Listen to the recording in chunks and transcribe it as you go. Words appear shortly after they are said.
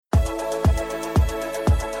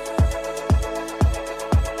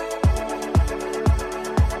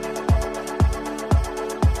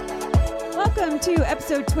to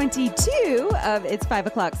episode 22 of It's 5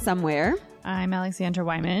 O'Clock Somewhere. I'm Alexandra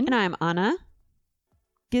Wyman. And I'm Anna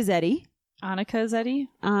Gizzetti. Annika Zetti.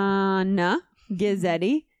 Anna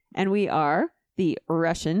Gizzetti. And we are the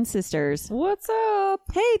Russian Sisters. What's up?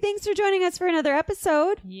 Hey, thanks for joining us for another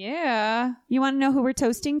episode. Yeah. You want to know who we're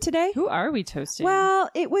toasting today? Who are we toasting? Well,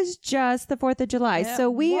 it was just the 4th of July. So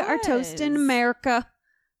we are toasting America.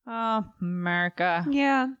 Oh, America.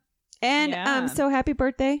 Yeah. And so happy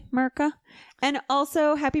birthday, America. And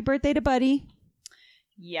also happy birthday to Buddy.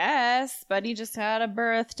 Yes, Buddy just had a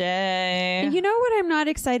birthday. You know what I'm not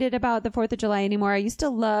excited about the 4th of July anymore? I used to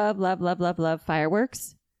love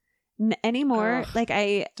fireworks. Anymore. Ugh, like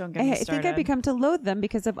I think I've become to loathe them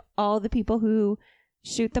because of all the people who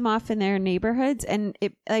shoot them off in their neighborhoods. And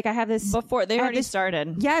it, like I have this before they already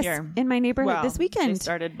started. Yes, here. in my neighborhood this weekend. They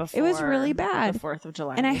started before. It was really bad. The 4th of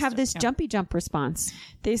July. And I have this jumpy jump response.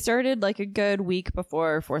 They started like a good week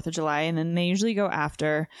before 4th of July, and then they usually go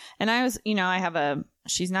after. And I was,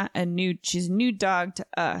 she's a new dog to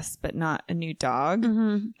us, but not a new dog.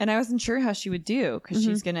 Mm-hmm. And I wasn't sure how she would do because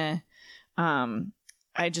she's gonna,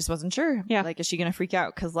 I just wasn't sure. Yeah. Like, is she gonna freak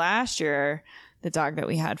out? Because last year, the dog that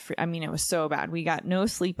we had, it was so bad. We got no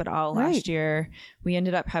sleep at all last year. We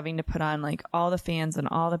ended up having to put on like all the fans and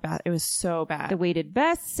all the bath. It was so bad. The weighted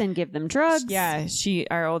vests and give them drugs. Yeah,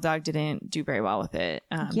 our old dog didn't do very well with it.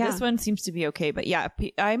 This one seems to be okay, but yeah,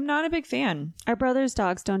 I'm not a big fan. Our brother's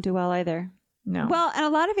dogs don't do well either. No. Well, and a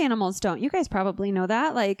lot of animals don't. You guys probably know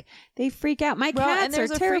that. Like, they freak out. My cats are a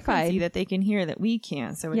terrified. Frequency that they can hear that we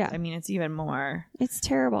can't. So, it's even more. It's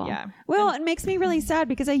terrible. Yeah. Well, it makes me really sad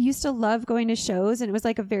because I used to love going to shows and it was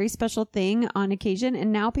like a very special thing on occasion.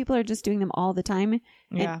 And now people are just doing them all the time.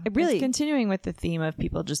 Yeah. It really. It's continuing with the theme of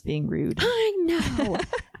people just being rude. I know.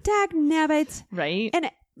 Dag nabbit. Right.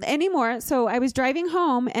 And anymore. So I was driving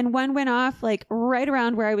home and one went off like right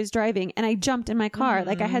around where I was driving and I jumped in my car. Mm-hmm.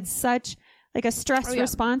 Like I had such like a stress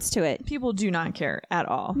response to it. People do not care at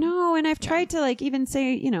all. No, and I've tried to like even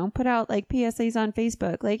say, put out like PSAs on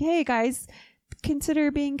Facebook, like, hey guys,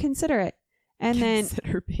 consider being considerate. And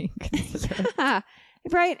consider being considerate. Yeah,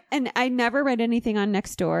 right. And I never read anything on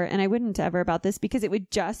Nextdoor, and I wouldn't ever about this because it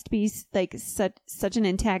would just be like such an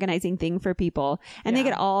antagonizing thing for people. And they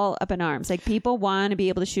get all up in arms. Like people want to be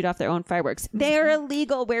able to shoot off their own fireworks. They are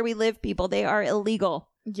illegal where we live, people. They are illegal.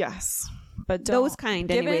 Yes. But those kind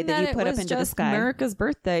anyway that you put up into the sky. America's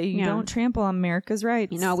birthday. You don't trample on America's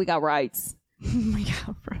rights. We got rights.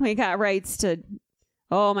 We got rights to.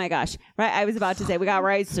 Oh my gosh! Right, I was about to say we got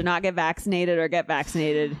rights to not get vaccinated or get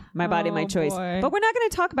vaccinated. My body, my choice. Boy. But we're not going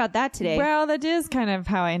to talk about that today. Well, that is kind of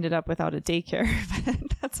how I ended up without a daycare. But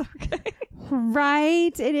that's okay.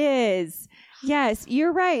 Right, it is. Yes,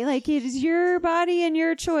 you're right. Like, it is your body and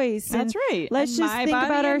your choice. That's right. Let's just think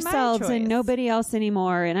about ourselves and nobody else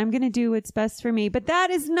anymore. And I'm going to do what's best for me. But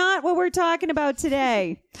that is not what we're talking about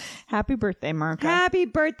today. Happy birthday, America. Happy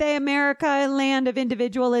birthday, America, land of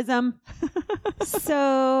individualism.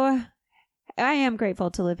 So I am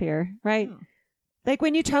grateful to live here, right? Like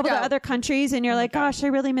when you travel to other countries and you're like, gosh, I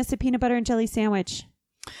really miss a peanut butter and jelly sandwich.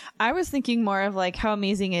 I was thinking more of like how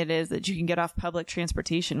amazing it is that you can get off public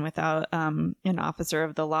transportation without an officer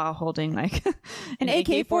of the law holding like an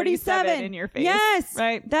AK-47 in your face. Yes,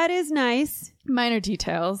 right. That is nice. Minor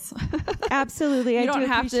details. Absolutely, I do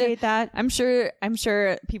appreciate that. I'm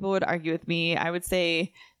sure people would argue with me. I would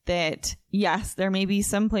say that yes, there may be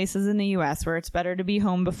some places in the U.S. where it's better to be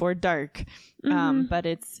home before dark, but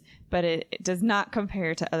it does not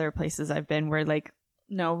compare to other places I've been where like.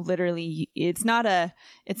 No, literally, it's not a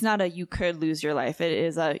you could lose your life. It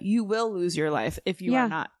is a you will lose your life if you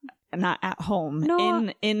are not at home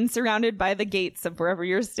in surrounded by the gates of wherever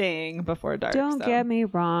you're staying before dark. Don't get me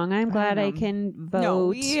wrong. I'm glad I can vote. No,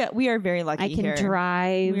 we are very lucky here. I can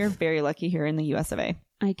drive. We are very lucky here in the US of A.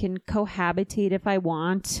 I can cohabitate if I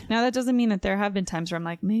want. Now, that doesn't mean that there have been times where I'm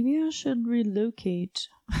like, maybe I should relocate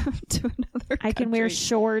to another country. I can wear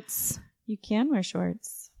shorts. You can wear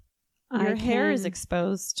shorts. Your hair is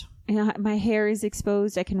exposed. Yeah, my hair is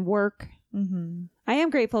exposed. I can work. Mm-hmm. I am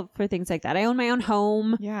grateful for things like that. I own my own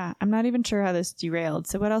home. Yeah. I'm not even sure how this derailed.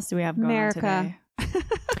 So what else do we have going on today?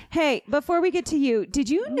 Hey, before we get to you, did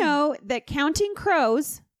you know that Counting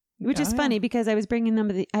Crows, which is funny because I was bringing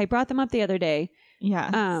them, I brought them up the other day.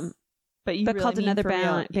 Yeah. But really called another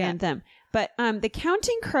band them. But the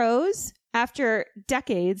Counting Crows, after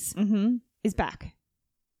decades, is back.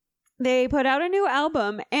 They put out a new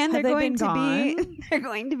album, and they're going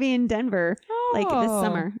to be in Denver like this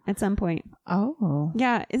summer at some point. Oh,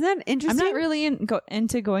 yeah, isn't that interesting? I'm not really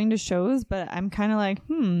into going to shows, but I'm kind of like,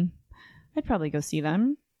 I'd probably go see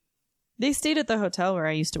them. They stayed at the hotel where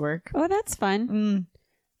I used to work. Oh, that's fun.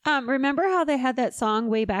 Remember how they had that song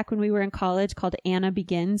way back when we were in college called Anna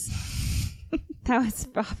Begins? That was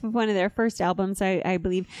off of one of their first albums, I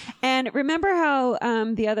believe. And remember how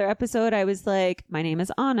the other episode I was like, my name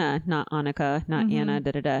is Anna, not Annika, not Anna,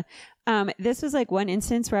 this was like one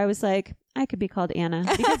instance where I was like, I could be called Anna.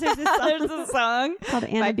 Because there's a song called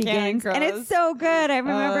Anna Begins. And it's so good. I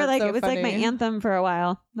remember like it was like my anthem for a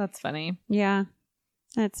while. That's funny. Yeah.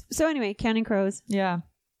 So anyway, Counting Crows. Yeah.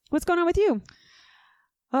 What's going on with you?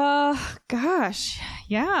 Gosh.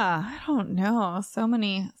 Yeah. I don't know. So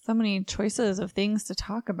many choices of things to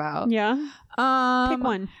talk about. Yeah. Pick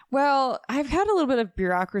one. Well, I've had a little bit of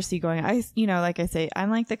bureaucracy going. Like I say, I'm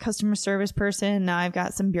like the customer service person. Now I've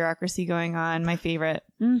got some bureaucracy going on. My favorite.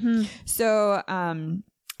 Mm-hmm. So,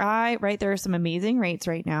 there are some amazing rates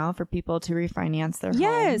right now for people to refinance their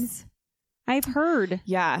homes. I've heard.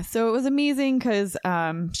 Yeah. So it was amazing because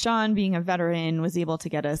Sean, being a veteran, was able to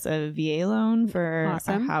get us a VA loan for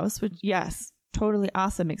a house, which, yes, totally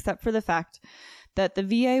awesome, except for the fact that the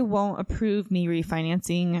VA won't approve me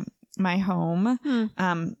refinancing my home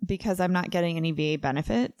because I'm not getting any VA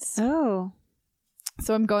benefits. Oh.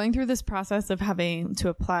 So I'm going through this process of having to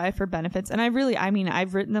apply for benefits. And I've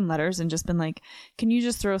written them letters and just been like, can you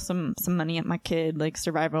just throw some money at my kid, like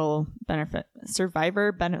survivor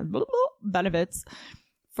benefits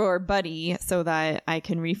for Buddy so that I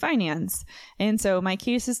can refinance. And so my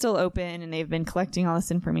case is still open and they've been collecting all this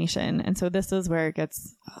information. And so this is where it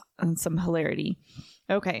gets some hilarity.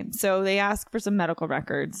 Okay. So they ask for some medical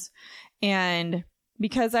records. And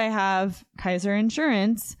because I have Kaiser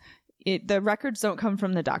Insurance, the records don't come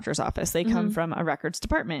from the doctor's office. They come from a records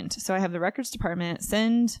department. So I have the records department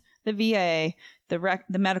send the VA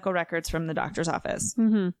the medical records from the doctor's office.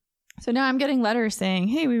 Mm-hmm. So now I'm getting letters saying,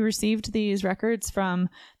 hey, we received these records from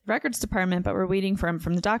the records department, but we're waiting for them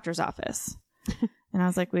from the doctor's office. And I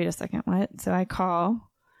was like, wait a second, what? So I call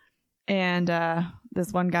and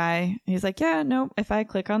this one guy, he's like, yeah, no, if I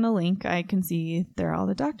click on the link, I can see there all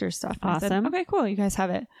the doctor's stuff. And awesome. I said, okay, cool. You guys have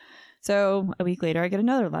it. So a week later, I get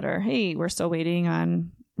another letter. Hey, we're still waiting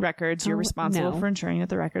on records. You're responsible for ensuring that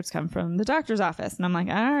the records come from the doctor's office. And I'm like,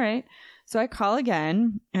 all right. So I call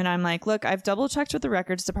again and I'm like, look, I've double checked with the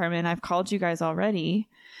records department. I've called you guys already.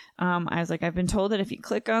 I was like, I've been told that if you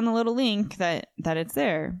click on the little link that it's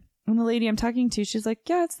there. And the lady I'm talking to, she's like,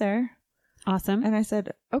 yeah, it's there. Awesome. And I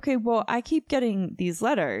said, okay, well, I keep getting these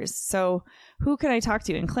letters. So who can I talk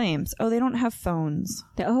to in claims? Oh, they don't have phones.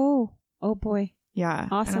 Oh boy. Yeah.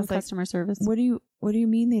 Awesome customer service. What do you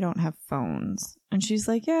mean they don't have phones? And she's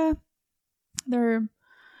like, yeah,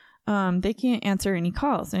 they can't answer any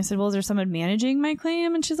calls. And I said, well, is there someone managing my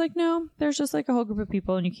claim? And she's like, no, there's just like a whole group of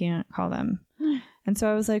people and you can't call them. And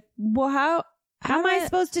so I was like, well, how am I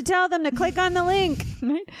supposed to tell them to click on the link?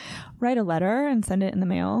 Write a letter and send it in the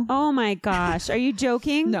mail. Oh my gosh. Are you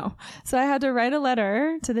joking? No. So I had to write a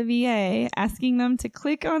letter to the VA asking them to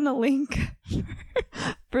click on the link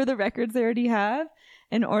for the records they already have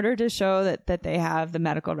in order to show that they have the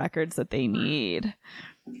medical records that they need.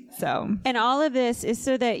 So, and all of this is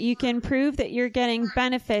so that you can prove that you're getting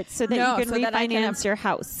benefits so that you can refinance your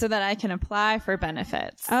house. So that I can apply for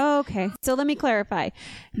benefits. Oh, okay. So let me clarify.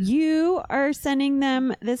 You are sending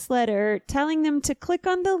them this letter telling them to click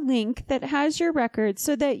on the link that has your records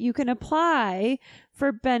so that you can apply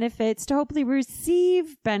for benefits to hopefully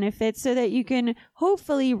receive benefits so that you can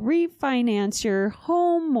hopefully refinance your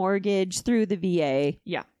home mortgage through the VA.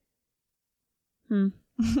 Yeah.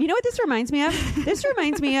 You know what this reminds me of? This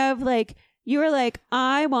reminds me of like, you were like,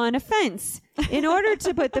 I want a fence. In order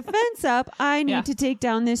to put the fence up, I need to take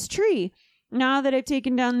down this tree. Now that I've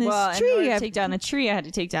taken down this tree. In order to take down the tree, I had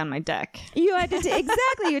to take down my deck. You had to,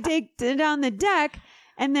 exactly. You take down the deck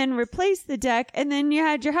and then replace the deck. And then you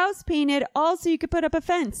had your house painted all so you could put up a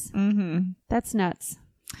fence. Mm-hmm. That's nuts.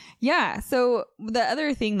 Yeah. So the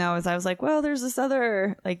other thing though is I was like, well, there's this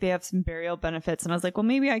other, like they have some burial benefits. And I was like, well,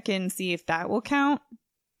 maybe I can see if that will count.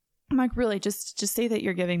 I'm like, really, just say that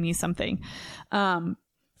you're giving me something.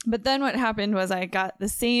 But then what happened was I got the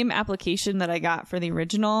same application that I got for the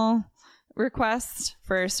original request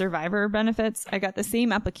for survivor benefits. I got the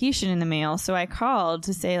same application in the mail. So I called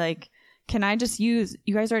to say like, can I just use,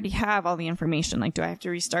 you guys already have all the information. Like, do I have to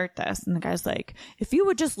restart this? And the guy's like, if you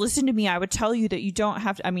would just listen to me, I would tell you that you don't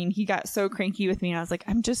have to. I mean, he got so cranky with me and I was like,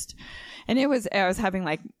 I was having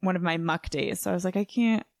like one of my muck days. So I was like,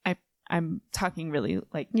 I'm talking really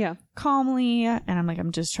like calmly. And I'm like,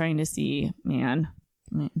 I'm just trying to see,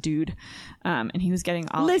 dude. And he was getting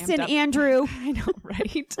all listen, amped up. Andrew. I know,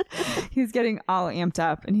 right? He was getting all amped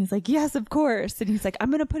up and he's like, yes, of course. And he's like, I'm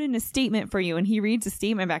going to put in a statement for you. And he reads a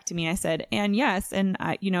statement back to me. I said, and yes. And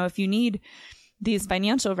if you need these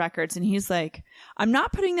financial records. And he's like, I'm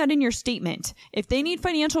not putting that in your statement. If they need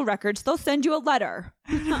financial records, they'll send you a letter.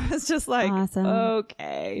 It's just like, awesome.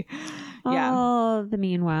 Okay. Yeah. Oh, the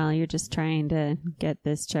meanwhile, you're just trying to get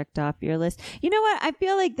this checked off your list. You know what? I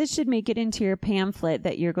feel like this should make it into your pamphlet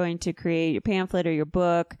that you're going to create, your pamphlet or your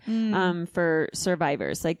book for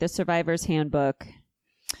survivors, like the Survivor's Handbook,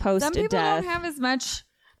 post Some a people death. don't have as much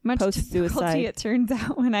Post-suicide. difficulty, it turns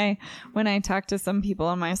out, when I talk to some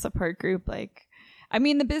people in my support group. Like, I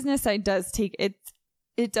mean, the business side does take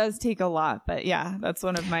it does take a lot, but yeah, that's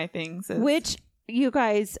one of my things. Which, you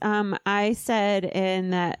guys, I said in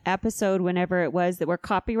that episode, whenever it was, that we're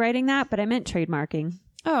copywriting that, but I meant trademarking.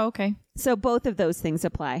 Oh, okay. So both of those things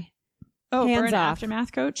apply. Oh, Hands for an off.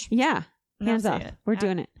 Aftermath coach? Yeah. No, Hands say off. it. We're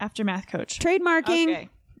doing it. Aftermath coach. Trademarking. Okay.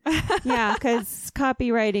 Yeah, because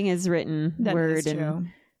copywriting is written That word. is true. And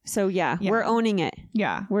so, yeah, Yeah. we're owning it.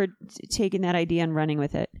 Yeah. We're taking that idea and running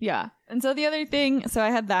with it. Yeah. And so the other thing, so I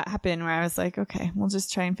had that happen where I was like, okay, we'll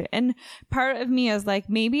just try and fit. And part of me is like,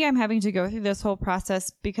 maybe I'm having to go through this whole process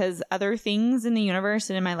because other things in the universe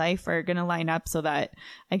and in my life are going to line up so that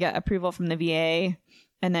I get approval from the VA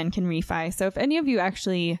and then can refi. So if any of you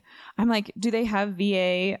actually, I'm like, do they have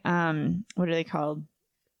VA, what are they called?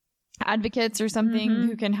 Advocates or something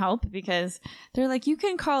who can help? Because they're like, you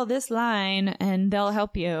can call this line and they'll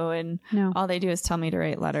help you. And No. all they do is tell me to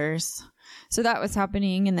write letters. So that was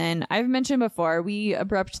happening. And then I've mentioned before, we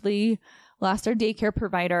abruptly lost our daycare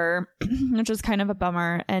provider, which was kind of a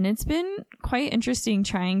bummer. And it's been quite interesting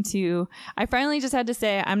I finally just had to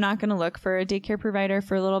say, I'm not going to look for a daycare provider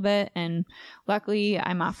for a little bit. And luckily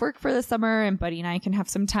I'm off work for the summer and Buddy and I can have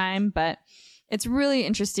some time. But it's really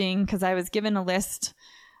interesting because I was given a list,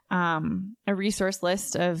 a resource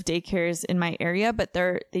list of daycares in my area, but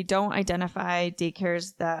they don't identify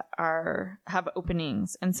daycares that have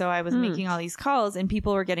openings. And so I was making all these calls and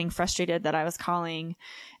people were getting frustrated that I was calling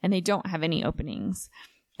and they don't have any openings.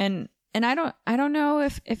 And I don't know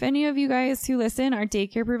if any of you guys who listen are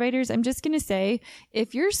daycare providers. I'm just going to say,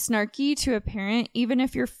 if you're snarky to a parent, even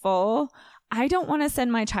if you're full, I don't want to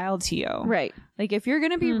send my child to you. Right. Like if you're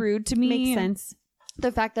going to be rude to me, Makes sense.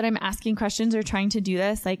 the fact that I'm asking questions or trying to do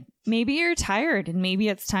this, like maybe you're tired and maybe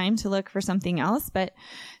it's time to look for something else. But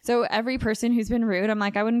so every person who's been rude, I'm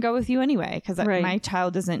like, I wouldn't go with you anyway because Right. my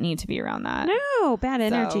child doesn't need to be around that. No, bad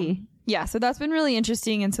energy. Yeah. So that's been really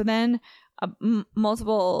interesting. And so then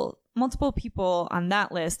multiple people on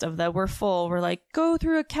that list of the we're full were like, go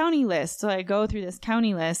through a county list. So I go through this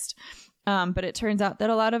county list. But it turns out that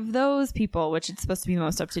a lot of those people, which it's supposed to be the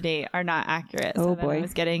most up to date, are not accurate. So then I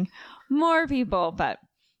was getting more people, but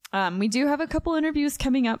we do have a couple interviews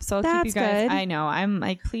coming up. So I'll keep you guys. Good. I know. I'm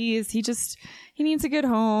like, please. He needs a good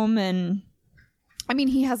home, and I mean,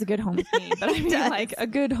 he has a good home with me, but I mean, like a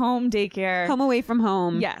good home daycare, Home away from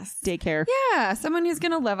home. Yes, Daycare. yeah, someone who's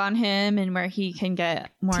gonna love on him and where he can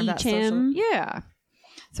get more of that Teach him. social. Yeah.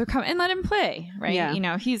 So come and let him play, right? Yeah. You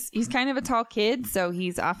know, he's kind of a tall kid, so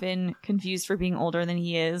he's often confused for being older than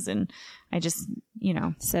he is. And I just,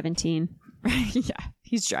 17. yeah,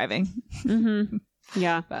 he's driving. Mm-hmm.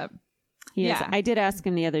 Yeah. But He is. Yeah. I did ask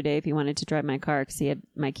him the other day if he wanted to drive my car because he had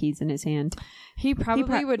my keys in his hand. he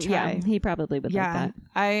probably would try. Yeah, he probably would like Yeah.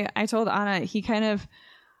 that. I told Anna, he kind of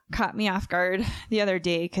caught me off guard the other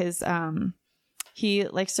day because he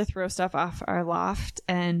likes to throw stuff off our loft,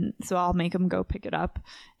 and so I'll make him go pick it up.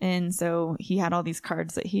 And so he had all these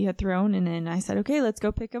cards that he had thrown, and then I said, okay, let's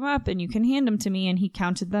go pick them up and you can hand them to me. And he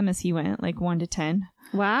counted them as he went, like 1 to 10.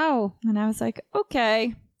 Wow. And I was like,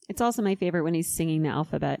 okay. It's also my favorite when he's singing the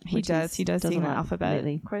alphabet. He does does sing a the lot alphabet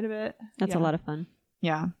lately. quite a bit. That's Yeah. a lot of fun.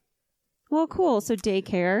 Yeah. Well, cool. So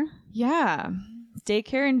daycare. Yeah.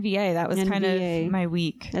 Daycare and VA. That was And kind VA. of my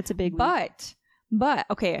week. That's a big week. But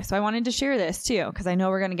okay, so I wanted to share this too, because I know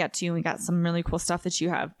we're going to get to you and we got some really cool stuff that you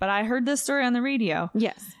have. But I heard this story on the radio.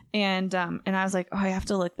 Yes. And I was like, oh, I have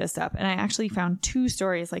to look this up. And I actually found 2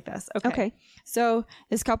 stories like this. Okay. So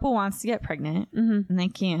this couple wants to get pregnant and they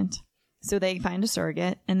can't. So they find a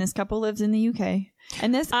surrogate, and this couple lives in the UK.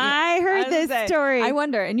 And this, I heard this story. I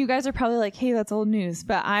wonder, and you guys are probably like, hey, that's old news.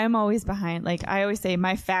 But I'm always behind. Like I always say,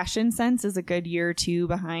 my fashion sense is a good year or 2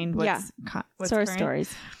 behind what's Source current.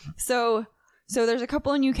 stories. So there's a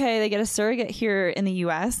couple in UK. They get a surrogate here in the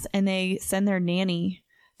US, and they send their nanny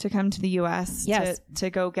to come to the US to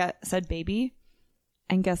go get said baby.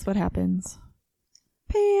 And guess what happens?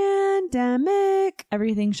 Pandemic.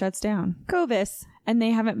 Everything shuts down. Covis. And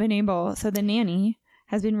they haven't been able. So the nanny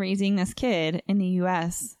has been raising this kid in the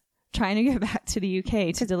US, trying to get back to the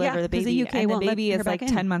UK to deliver the 'cause baby. the UK and the won't let baby her is like back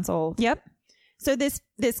in. 10 months old. Yep. So this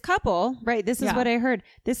couple, right? This is Yeah. what I heard.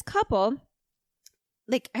 This couple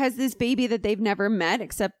like has this baby that they've never met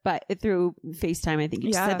except but through FaceTime. I think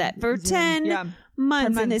you just said that for Zoom. 10 Yeah.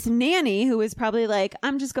 months. And this nanny who is probably like,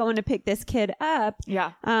 I'm just going to pick this kid up.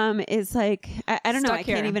 Yeah. Is like, I don't know. I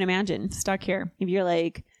can't even imagine. Stuck here. If you're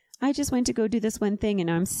like, I just went to go do this one thing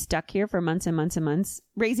and I'm stuck here for months and months and months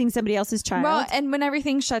raising somebody else's child. Well, and when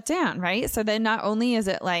everything's shut down, right? So then not only is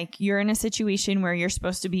it like you're in a situation where you're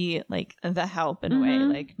supposed to be like the help in a way,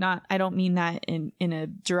 like not, I don't mean that in a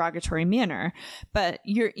derogatory manner, but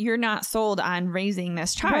you're not sold on raising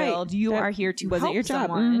this child. Right. You That are here to wasn't help your job.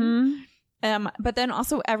 someone. But then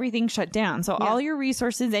also everything shut down. So all your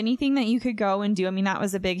resources, anything that you could go and do. I mean, that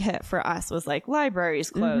was a big hit for us was like libraries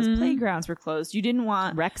closed, playgrounds were closed. You didn't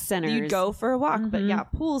want rec centers. You'd go for a walk, but yeah,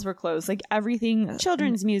 pools were closed. Like everything,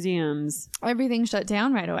 Children's museums. everything shut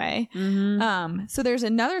down right away. So there's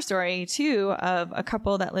another story too of a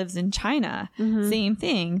couple that lives in China. Same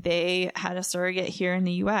thing. They had a surrogate here in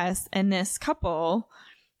the US, and this couple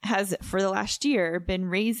has for the last year been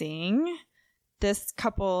raising this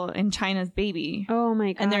couple in China's baby. Oh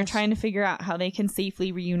my gosh. And they're trying to figure out how they can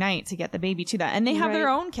safely reunite to get the baby to that. And they have their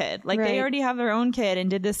own kid. Like they already have their own kid and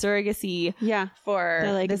did the surrogacy for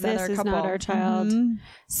they're like, this other is couple. not our child.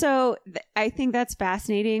 So I think that's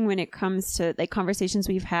fascinating when it comes to like conversations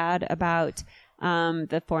we've had about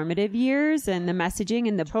the formative years and the messaging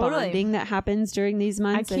and the bonding that happens during these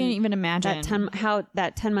months. I can't even imagine how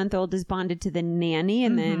that 10-month-old is bonded to the nanny,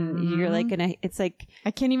 and then you're like it's like I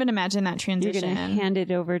can't even imagine that transition. You're gonna hand it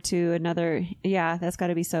over to another. Yeah, that's got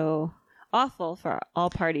to be so awful for all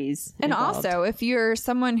parties. And involved. also, if you're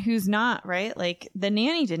someone who's not right, like the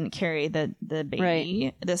nanny didn't carry the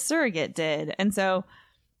baby, the surrogate did, and so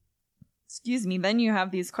excuse me. Then you have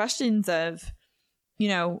these questions of, you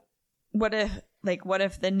know, what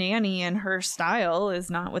if the nanny and her style is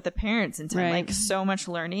not what the parents intend? Right. Like so much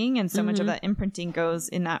learning and so much of that imprinting goes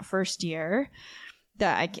in that first year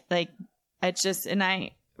that it's just, and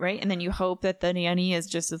then you hope that the nanny is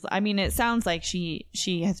just as, I mean, it sounds like she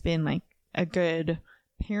has been like a good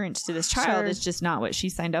parent to this child. Sure. It's just not what she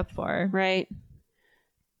signed up for. Right.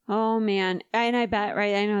 Oh man. And I bet,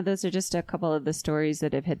 right. I know those are just a couple of the stories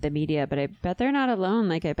that have hit the media, but I bet they're not alone.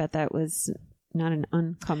 Like I bet that was not an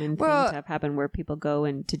uncommon thing to have happen where people go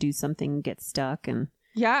and to do something get stuck. And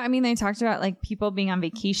yeah, I mean, they talked about like people being on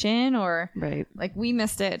vacation or like we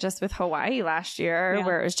missed it just with Hawaii last year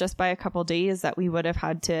where it was just by a couple days that we would have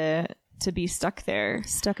had to be stuck there.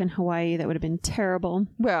 Stuck in Hawaii. That would have been terrible.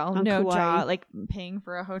 Well, no job, like paying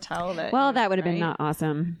for a hotel. That would have been not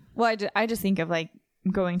awesome. Well, I just think of like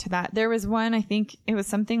going to that. There was one, I think it was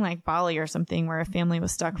something like Bali or something where a family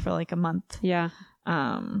was stuck for like a month. Yeah.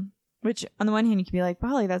 Which on the one hand you could be like,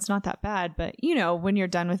 Bali, that's not that bad. But you know, when you're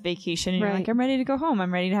done with vacation and you're like, I'm ready to go home.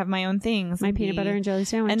 I'm ready to have my own things. My peanut butter and jelly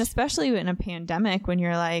sandwich. And especially in a pandemic when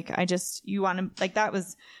you're like, you want to, like that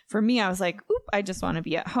was, for me, I was like, oop, I just want to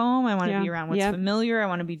be at home. I want to be around what's familiar. I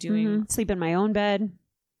want to be doing. Sleep in my own bed.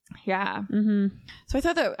 Yeah. So I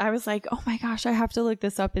thought that, I was like, oh my gosh, I have to look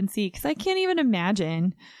this up and see. Because I can't even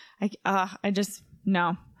imagine.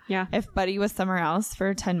 No. Yeah. If Buddy was somewhere else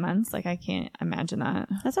for 10 months, like I can't imagine that.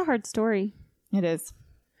 That's a hard story. It is.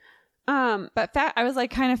 But I was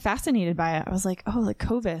like kind of fascinated by it. I was like, oh, like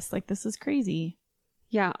Covis, like this is crazy.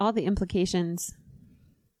 Yeah. All the implications,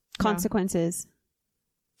 consequences.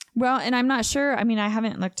 Well, and I'm not sure. I mean, I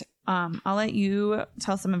haven't looked. I'll let you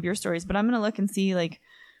tell some of your stories, but I'm going to look and see like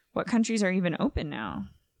what countries are even open now.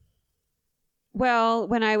 Well,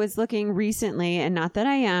 when I was looking recently, and not that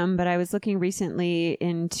I am, but I was looking recently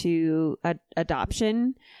into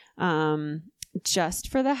adoption, just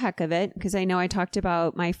for the heck of it, because I know I talked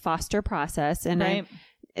about my foster process, and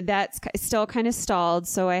that's still kind of stalled.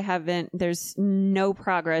 So there's no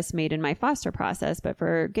progress made in my foster process. But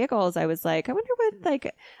for giggles, I was like, I wonder what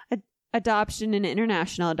like adoption and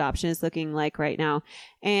international adoption is looking like right now.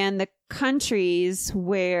 And the countries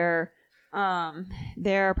where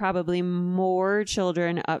there are probably more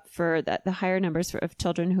children up for that. The higher numbers of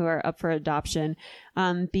children who are up for adoption,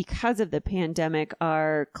 because of the pandemic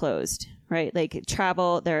are closed, right? Like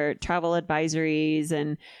there are travel advisories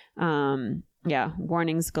and,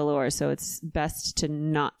 warnings galore. So it's best to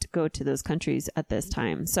not go to those countries at this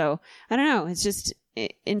time. So I don't know. It's just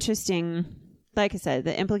interesting. Like I said,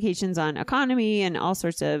 the implications on economy and all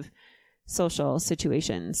sorts of social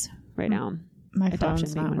situations right now. My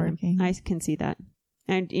phone's not working. I can see that.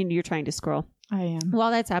 And you're trying to scroll. I am.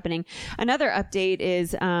 While that's happening, another update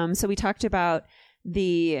is, so we talked about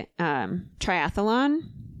the triathlon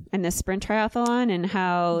and the sprint triathlon and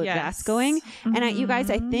how that's going. And you guys,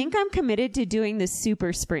 I think I'm committed to doing the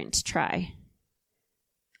super sprint try.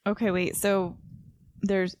 Okay, wait. So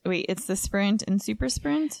it's the sprint and super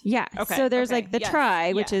sprint? Yeah. Okay. So there's okay. like the Yes.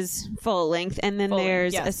 tri, which Yes. is full length, and then Full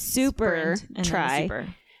there's length. a Yes. super Sprint and then a tri, super.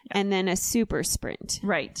 and then a super sprint.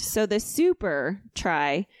 Right. So the super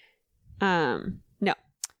tri, no,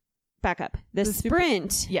 back up. The super-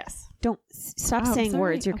 sprint. Yes. Don't stop Oh, saying sorry.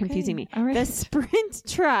 words. You're Okay. confusing me. All right. The sprint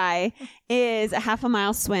tri is a half a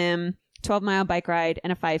mile swim, 12-mile bike ride,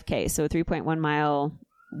 and a 5K. So a 3.1 mile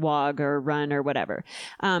walk or run or whatever.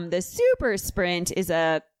 The super sprint is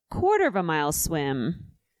a quarter of a mile swim,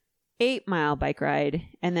 8-mile bike ride,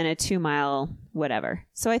 and then a 2-mile whatever.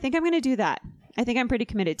 So I think I'm going to do that. I think I'm pretty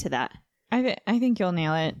committed to that. I think you'll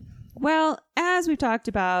nail it. Well, as we've talked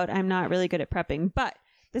about, I'm not really good at prepping, but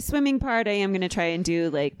the swimming part I am going to try and do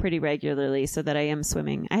like pretty regularly so that I am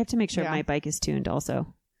swimming. I have to make sure my bike is tuned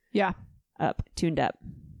also. Yeah. Tuned up.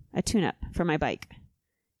 A tune-up for my bike.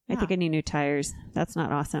 I think I need new tires. That's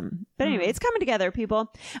not awesome. But anyway, it's coming together,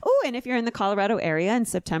 people. Oh, and if you're in the Colorado area in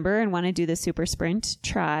September and want to do the super sprint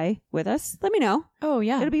try with us, let me know. Oh,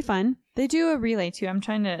 yeah. It'll be fun. They do a relay too. I'm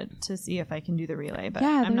trying to see if I can do the relay, but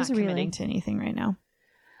Yeah, I'm not there's a relay. committing to anything right now.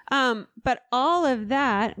 But all of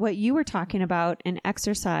that, what you were talking about in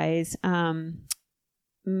exercise,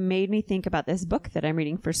 made me think about this book that I'm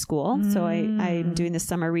reading for school. So I'm doing the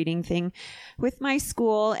summer reading thing with my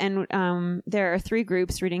school, and there are 3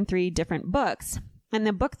 groups reading 3 different books. And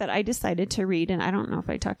the book that I decided to read, and I don't know if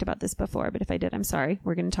I talked about this before, but if I did, I'm sorry.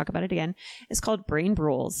 We're going to talk about it again. It's called Brain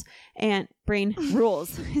Rules. And Brain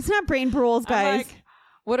Rules. It's not Brain Rules, guys.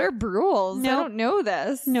 What are brules? Nope. I don't know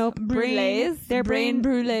this. Nope. Brulees. They're brain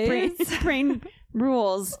brulees. Brain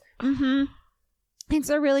Rules. Mm-hmm. It's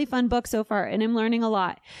a really fun book so far, and I'm learning a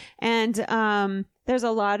lot. And there's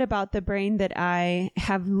a lot about the brain that I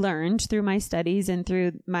have learned through my studies and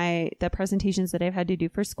through the presentations that I've had to do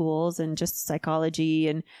for schools, and just psychology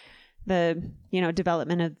and the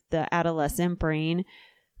development of the adolescent brain.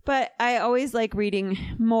 But I always like reading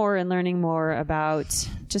more and learning more about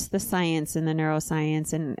just the science and the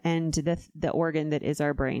neuroscience and the organ that is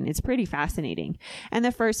our brain. It's pretty fascinating. And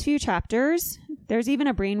the first few chapters, there's even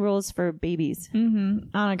a Brain Rules for babies.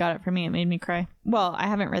 Mm-hmm. Anna got it for me. It made me cry. Well, I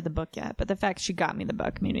haven't read the book yet, but the fact she got me the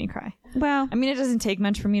book made me cry. Well, I mean, it doesn't take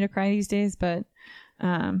much for me to cry these days, but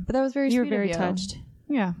that was very you're sweet very of you. touched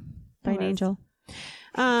Yeah. by I an was. angel.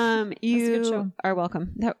 good You show. are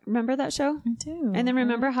welcome. Remember that show? I do. And then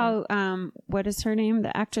remember how, what is her name?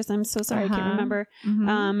 The actress. I'm so sorry. I can't remember.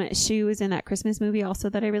 Mm-hmm. She was in that Christmas movie also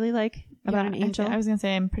that I really like about an angel. I was going to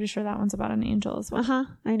say, I'm pretty sure that one's about an angel as well.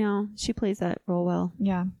 I know. She plays that role well.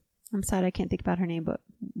 Yeah. I'm sad I can't think about her name, but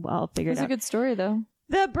I'll figure it It's out. a good story, though.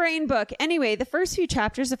 The brain book. Anyway, the first few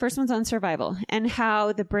chapters, the first one's on survival and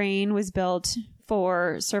how the brain was built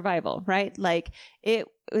for survival, right? Like it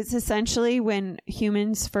was essentially when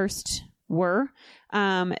humans first were,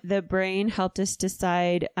 the brain helped us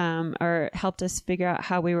decide, or helped us figure out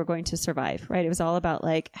how we were going to survive, right? It was all about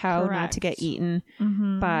like how not to get eaten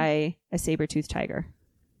by a saber-toothed tiger.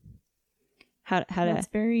 How That's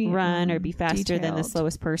to very run or be faster than the detailed.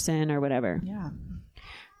 slowest person or whatever. Yeah.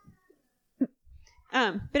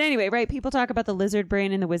 But anyway, right? People talk about the lizard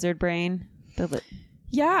brain and the wizard brain.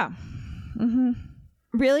 Yeah. Mm-hmm.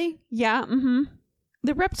 Really? Yeah. Mm-hmm.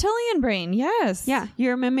 The reptilian brain. Yes. Yeah.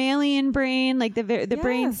 Your mammalian brain, like the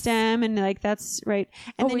brain Yes. stem, and like that's right.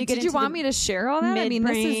 And then you get did you into want me to share all that? I mean,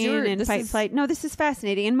 this is your and fight flight. No, this is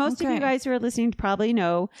fascinating, and most of you Okay. guys who are listening probably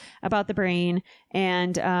know about the brain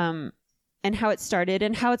and how it started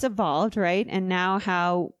and how it's evolved, right? And now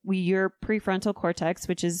how your prefrontal cortex,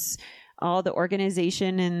 which is all the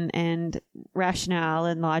organization and rationale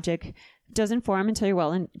and logic, doesn't form until you're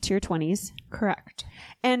well into your 20s. Correct.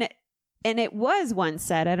 And it was once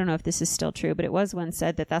said, I don't know if this is still true, but it was once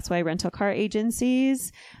said that that's why rental car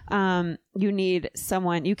agencies, you need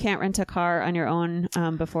someone, you can't rent a car on your own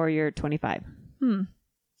before you're 25.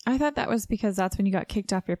 I thought that was because that's when you got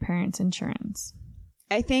kicked off your parents' insurance.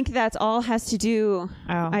 I think that's all has to do.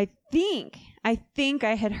 Oh. I think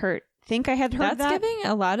I had heard That's that. giving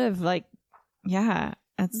a lot of like, yeah,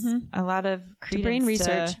 that's a lot of credence brain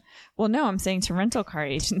research. Well, no, I'm saying to rental car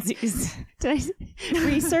agencies. Did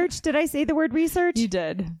I say the word research? You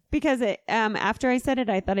did. Because after I said it,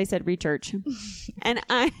 I thought I said research. And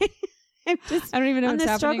I'm just I don't even know on what's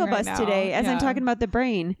the struggle happening bus right now. today as I'm Yeah. talking about the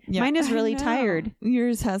brain. Yeah. Mine is I really know. tired.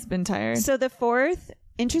 Yours has been tired. So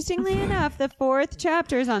interestingly enough, the 4th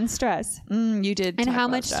chapter is on stress. You did. And talk how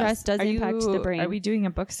about much stress does impact the brain. Are we doing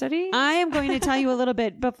a book study? I am going to tell you a little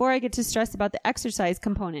bit before I get to stress about the exercise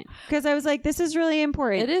component, because I was like, this is really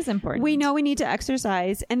important. It is important. We know we need to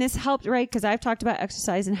exercise, and this helped, right? Because I've talked about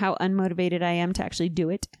exercise and how unmotivated I am to actually do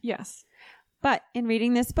it. Yes. But in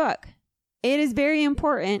reading this book, it is very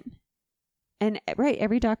important. And right,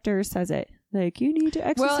 every doctor says it. Like, you need to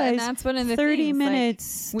exercise. Well, and that's one of the 30 things,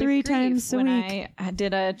 minutes, like, 3 times a when week. I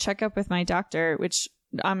did a checkup with my doctor, which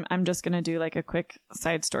I'm just going to do like a quick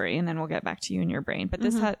side story and then we'll get back to you and your brain. But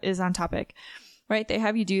this is on topic, right? They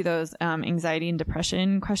have you do those anxiety and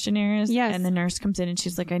depression questionnaires. Yes. And the nurse comes in and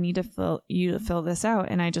she's like, I need to fill this out.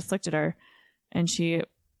 And I just looked at her and she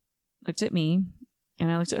looked at me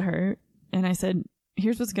and I looked at her and I said,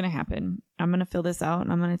 here's what's going to happen. I'm going to fill this out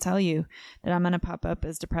and I'm going to tell you that I'm going to pop up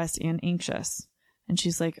as depressed and anxious. And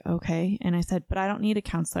she's like, okay. And I said, but I don't need a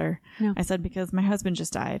counselor. No. I said, because my husband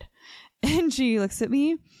just died. And she looks at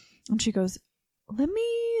me and she goes, let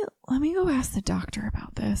me go ask the doctor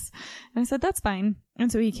about this. And I said, that's fine. And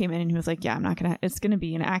so he came in and he was like, yeah, it's going to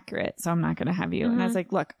be inaccurate. So I'm not going to have you. And I was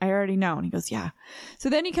like, look, I already know. And he goes, yeah. So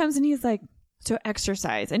then he comes and he's like, so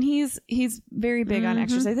exercise. And he's very big on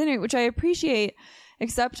exercise anyway, which I appreciate,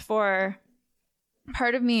 except for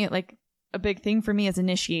part of me, like, a big thing for me is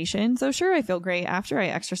initiation. So sure, I feel great after I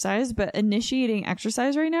exercise, but initiating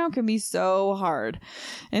exercise right now can be so hard.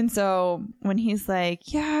 And so when he's like,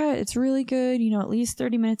 yeah, it's really good, at least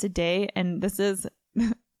 30 minutes a day. And this is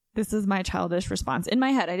my childish response in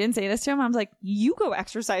my head. I didn't say this to him. I was like, you go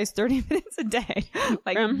exercise 30 minutes a day.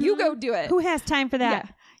 Like, you go do it. Who has time for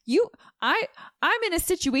that? Yeah. I'm in a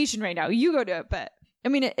situation right now. You go do it. But I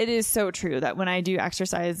mean, it is so true that when I do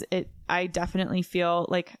exercise, I definitely feel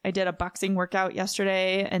like I did a boxing workout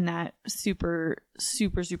yesterday and that super,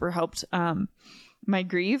 super, super helped my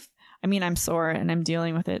grief. I mean, I'm sore and I'm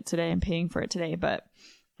dealing with it today. I'm paying for it today. But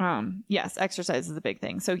yes, exercise is a big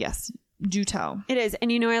thing. So yes, do tell. It is.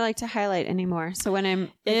 And I like to highlight anymore. So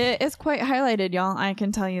when it is quite highlighted, y'all. I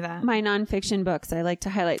can tell you that. My nonfiction books, I like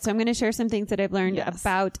to highlight. So I'm going to share some things that I've learned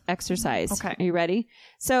about exercise. Okay. Are you ready?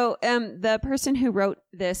 So the person who wrote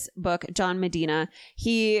this book, John Medina,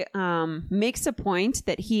 he makes a point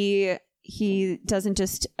that he doesn't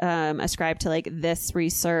just ascribe to like this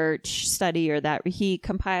research study or that. He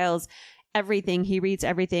compiles everything. He reads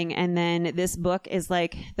everything. And then this book is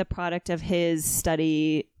like the product of his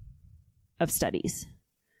study of studies.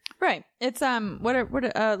 Right. It's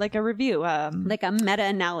like a review, like a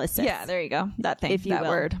meta-analysis. Yeah, there you go. That thing, if you that will.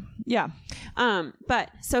 word. Yeah. But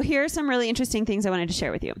so here are some really interesting things I wanted to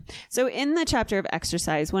share with you. So in the chapter of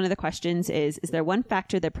exercise, one of the questions is there one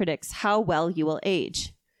factor that predicts how well you will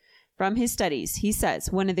age? From his studies, he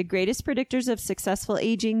says, one of the greatest predictors of successful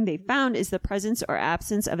aging they found is the presence or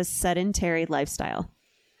absence of a sedentary lifestyle.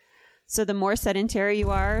 So the more sedentary you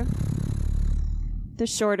are, the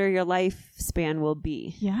shorter your lifespan will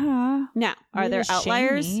be. Yeah. Now, are there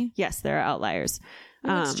outliers? Shamey. Yes, there are outliers.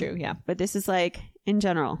 That's true. Yeah. But this is like in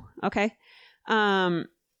general. Okay. A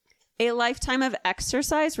lifetime of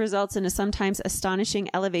exercise results in a sometimes astonishing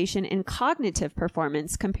elevation in cognitive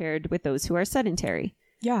performance compared with those who are sedentary.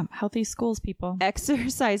 Yeah. Healthy schools, people.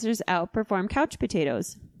 Exercisers outperform couch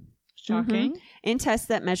potatoes. Shocking. In tests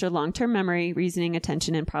that measure long-term memory, reasoning,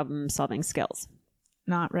 attention, and problem-solving skills.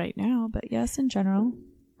 Not right now, but yes, in general.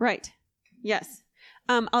 Right. Yes.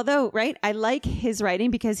 Although, right, I like his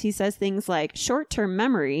writing because he says things like short-term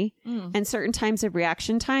memory and certain times of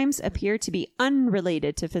reaction times appear to be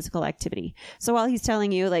unrelated to physical activity. So while he's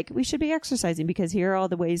telling you, like, we should be exercising because here are all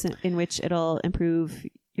the ways in which it'll improve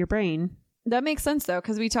your brain. That makes sense, though,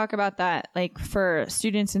 because we talk about that, like, for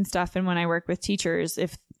students and stuff. And when I work with teachers,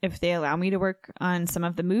 if they allow me to work on some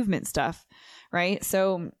of the movement stuff, right?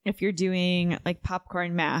 So if you're doing like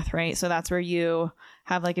popcorn math, right? So that's where you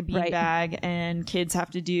have like a beanbag and kids have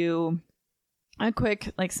to do a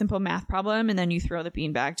quick, like simple math problem. And then you throw the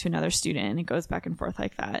beanbag to another student and it goes back and forth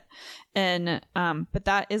like that. And, but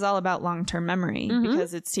that is all about long-term memory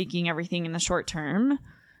because it's taking everything in the short term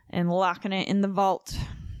and locking it in the vault.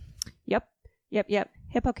 Yep.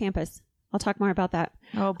 Hippocampus. I'll talk more about that.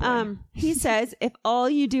 Oh boy. He says, if all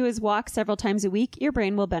you do is walk several times a week, your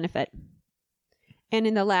brain will benefit. And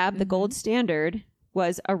in the lab, the gold standard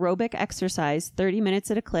was aerobic exercise, 30 minutes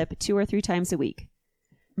at a clip, 2 or 3 times a week.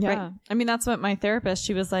 Yeah. Right? I mean, that's what my therapist,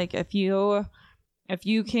 she was like, if you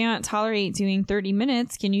can't tolerate doing 30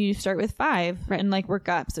 minutes, can you start with 5 and like work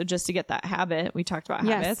up? So just to get that habit, we talked about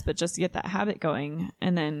habits, but just to get that habit going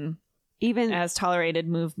and then even as tolerated,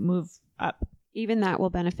 move up. Even that will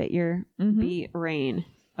benefit your brain.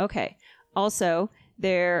 Okay. Also,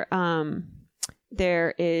 there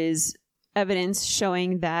is evidence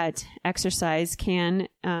showing that exercise can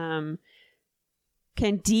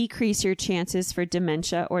decrease your chances for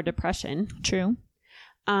dementia or depression. True.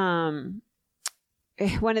 One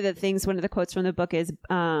of the quotes from the book is,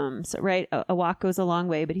 a walk goes a long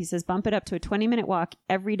way, but he says, bump it up to a 20-minute walk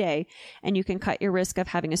every day and you can cut your risk of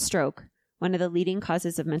having a stroke one of the leading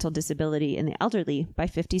causes of mental disability in the elderly by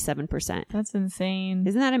 57%. That's insane.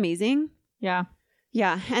 Isn't that amazing? Yeah.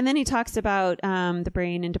 Yeah. And then he talks about the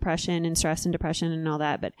brain and depression and stress and depression and all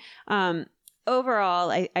that. But overall,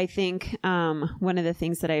 I think one of the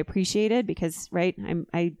things that I appreciated because, right,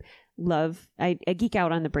 I geek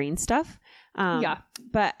out on the brain stuff.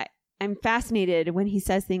 But I'm fascinated when he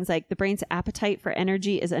says things like the brain's appetite for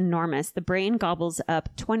energy is enormous. The brain gobbles up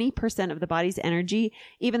 20% of the body's energy,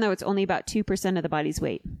 even though it's only about 2% of the body's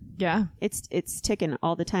weight. Yeah. It's ticking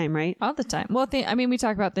all the time, right? All the time. Well, we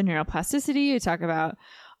talk about the neuroplasticity. We talk about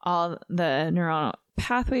all the neural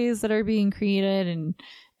pathways that are being created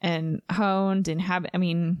and honed and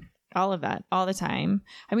all of that all the time.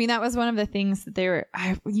 That was one of the things that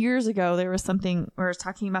years ago, there was something where I was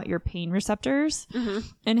talking about your pain receptors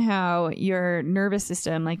and how your nervous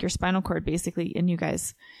system, like your spinal cord basically, and you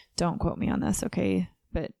guys don't quote me on this. Okay.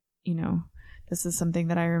 But this is something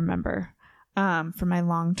that I remember, from my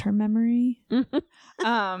long-term memory. But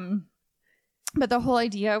the whole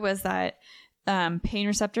idea was that pain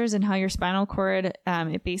receptors and how your spinal cord,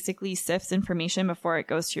 it basically sifts information before it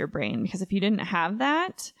goes to your brain. Because if you didn't have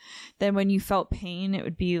that, then when you felt pain, it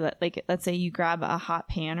would be like, let's say you grab a hot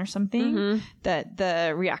pan or something, that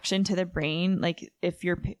the reaction to the brain, like if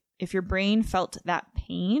your brain felt that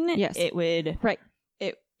pain, yes, it would, right.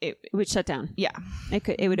 It would shut down. Yeah.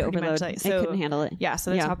 It would overload. It couldn't handle it. Yeah. So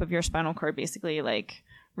the top of your spinal cord basically like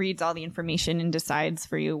reads all the information and decides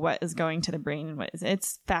for you what is going to the brain and what is.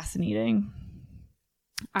 It's fascinating.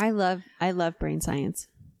 I love brain science.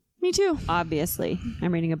 Me too. Obviously.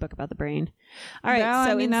 I'm reading a book about the brain. All right. Well,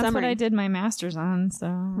 so that's summary, what I did my master's on. So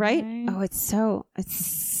right? Oh,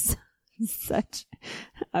 it's such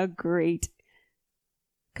a great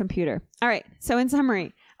computer. All right. So in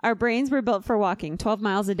summary, our brains were built for walking 12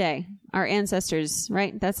 miles a day. Our ancestors,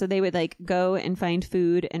 right? That's so they would like go and find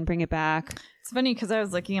food and bring it back. It's funny because I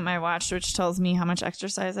was looking at my watch, which tells me how much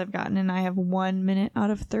exercise I've gotten, and I have 1 minute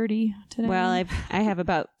out of 30 today. Well, I have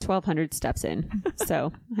about 1,200 steps in,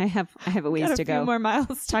 so I have a ways to go. Few more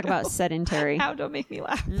miles. Talk about sedentary. How don't make me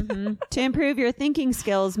laugh. To improve your thinking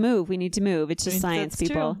skills, move. We need to move. It's just science, That's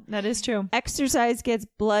people. True. That is true. Exercise gets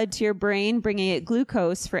blood to your brain, bringing it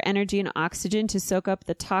glucose for energy and oxygen to soak up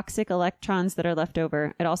the toxic electrons that are left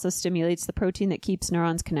over. It also stimulates the protein that keeps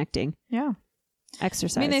neurons connecting. Yeah.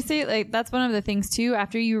 Exercise. They say like that's one of the things too,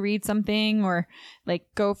 after you read something or like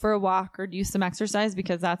go for a walk or do some exercise,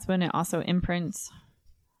 because that's when it also imprints.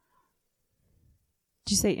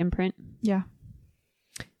 Did you say imprint? Yeah.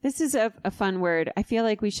 This is a fun word. I feel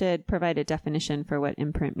like we should provide a definition for what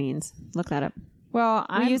imprint means. Look that up. Well,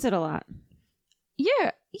 we use it a lot.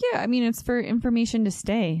 Yeah. Yeah. It's for information to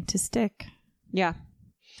stick. Yeah.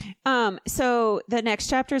 So the next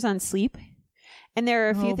chapter is on sleep. And there are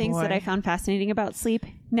a few things that I found fascinating about sleep.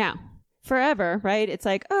 Now, forever, right? It's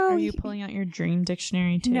like, are you pulling out your dream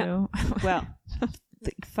dictionary too? No. Well,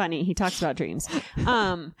 funny. He talks about dreams.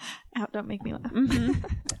 Don't make me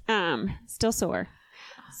laugh. Still sore.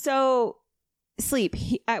 So sleep.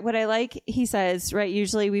 What I like, he says, right?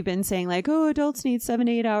 Usually we've been saying like, adults need 7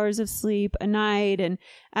 to 8 hours of sleep a night, and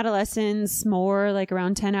adolescents more like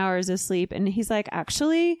around 10 hours of sleep. And he's like,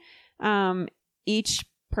 actually, each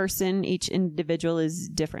individual is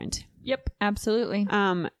different. Yep, absolutely.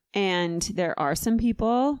 And there are some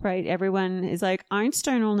people, right? Everyone is like,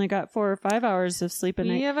 Einstein only got 4 or 5 hours of sleep a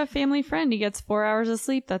night. You have a family friend. He gets 4 hours of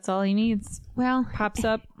sleep. That's all he needs. Well, pops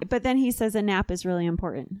up. But then he says a nap is really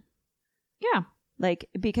important. Yeah. Like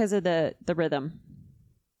because of the rhythm.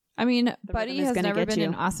 Buddy has never been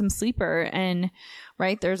an awesome sleeper, and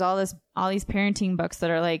right, there's all these parenting books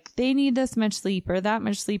that are like, they need this much sleep or that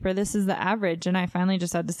much sleep, or this is the average. And I finally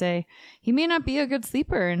just had to say, he may not be a good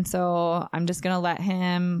sleeper, and so I'm just going to let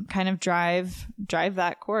him kind of drive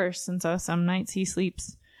that course. And so some nights he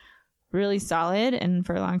sleeps really solid and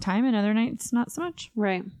for a long time, and other nights not so much.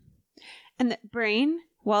 Right. And the brain,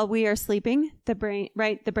 while we are sleeping, the brain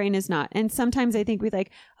is not. And sometimes I think we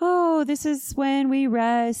like, this is when we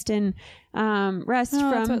rest and rest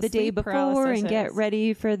from the day before and get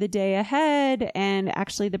ready for the day ahead. And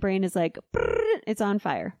actually the brain is like, it's on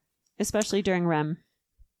fire, especially during REM.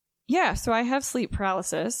 Yeah. So I have sleep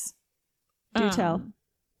paralysis. Do tell.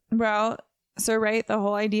 Well, so right, the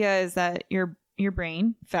whole idea is that your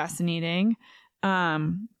brain, fascinating,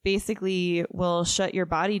 basically will shut your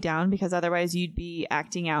body down, because otherwise you'd be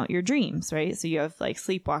acting out your dreams, right? So you have like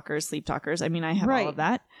sleepwalkers, sleep talkers. I have all of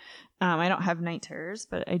that. I don't have night terrors,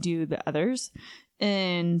 but I do the others.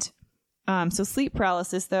 And So sleep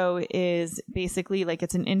paralysis, though, is basically like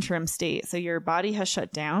it's an interim state. So your body has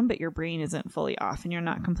shut down, but your brain isn't fully off and you're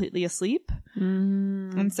not completely asleep.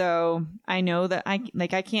 And so I know that I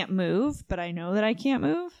can't move, but I know that I can't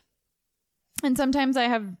move. And sometimes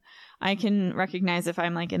I can recognize if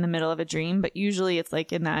I'm like in the middle of a dream, but usually it's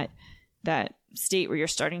like in that state where you're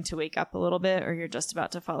starting to wake up a little bit or you're just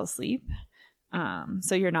about to fall asleep.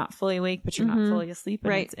 So you're not fully awake, but you're not fully asleep.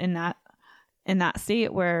 And it's in that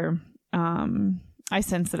state where I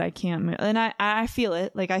sense that I can't move. And I feel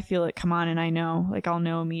it. Like I feel it come on and I know, like I'll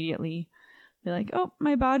know immediately. Be like, oh,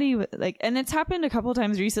 my body, like, and it's happened a couple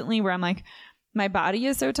times recently where I'm like, my body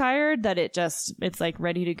is so tired that it's like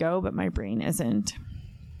ready to go, but my brain isn't.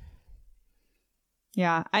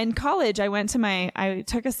 Yeah. In college, I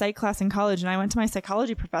took a psych class in college and I went to my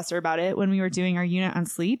psychology professor about it when we were doing our unit on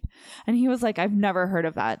sleep. And he was like, I've never heard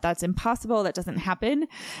of that. That's impossible. That doesn't happen.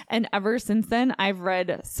 And ever since then, I've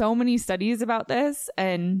read so many studies about this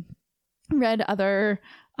and read other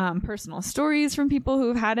personal stories from people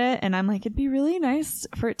who've had it. And I'm like, it'd be really nice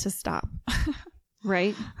for it to stop.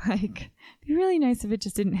 Right. Like, it'd be really nice if it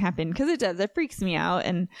just didn't happen because it does. It freaks me out.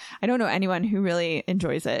 And I don't know anyone who really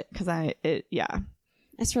enjoys it because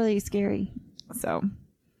it's really scary. So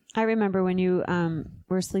I remember when you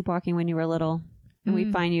were sleepwalking when you were little and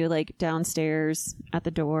we'd find you like downstairs at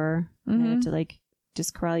the door and I had to like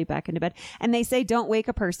just corral you back into bed. And they say don't wake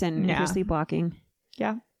a person if you're sleepwalking.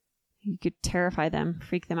 Yeah. You could terrify them,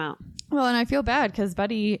 freak them out. Well, and I feel bad because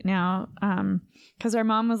Buddy now, because our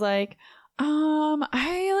mom was like,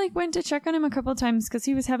 I like went to check on him a couple of times because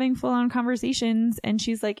he was having full on conversations and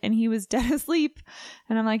she's like, and he was dead asleep.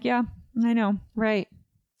 And I'm like, yeah, I know. Right.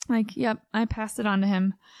 Like, yep, I passed it on to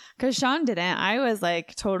him because Sean didn't. I was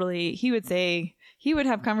like totally, he would say he would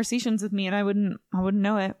have conversations with me and I wouldn't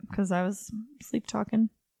know it because I was sleep talking.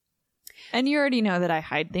 And you already know that I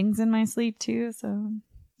hide things in my sleep too. So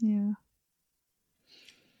yeah.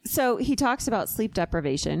 So he talks about sleep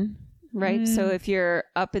deprivation, right? So if you're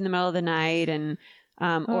up in the middle of the night and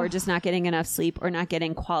or just not getting enough sleep or not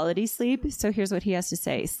getting quality sleep. So here's what he has to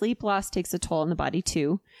say. Sleep loss takes a toll on the body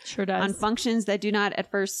too. Sure does. On functions that do not at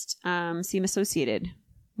first seem associated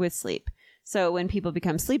with sleep. So when people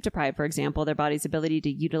become sleep deprived, for example, their body's ability to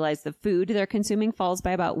utilize the food they're consuming falls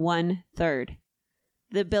by about 1/3.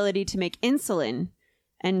 The ability to make insulin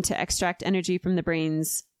and to extract energy from the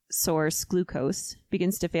brain's source, glucose,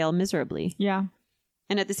 begins to fail miserably. Yeah.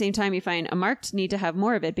 And at the same time, you find a marked need to have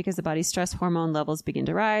more of it because the body's stress hormone levels begin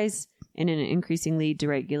to rise in an increasingly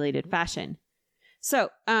deregulated fashion. So,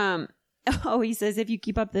 he says, if you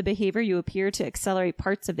keep up the behavior, you appear to accelerate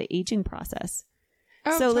parts of the aging process.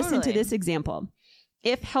 Oh, so totally. Listen to this example.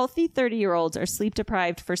 If healthy 30-year-olds are sleep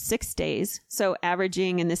deprived for 6 days, so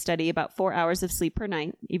averaging in this study about 4 hours of sleep per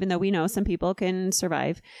night, even though we know some people can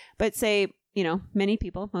survive, but say,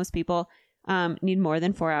 most people need more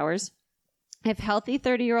than 4 hours. If healthy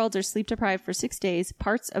 30-year-olds are sleep deprived for 6 days,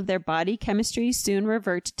 parts of their body chemistry soon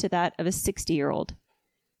revert to that of a 60-year-old.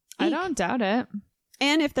 I don't doubt it.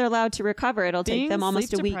 And if they're allowed to recover, it'll take them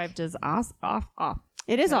almost a week. Sleep deprived is off.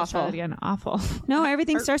 It is awful. Try it again. Awful. No,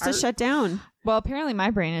 everything starts to shut down. Well, apparently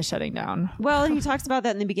my brain is shutting down. Well, he talks about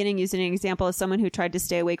that in the beginning, using an example of someone who tried to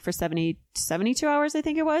stay awake for 72 hours, I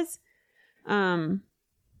think it was. No.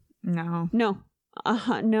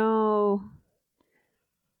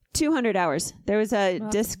 200 hours. There was a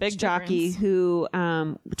disc jockey difference. who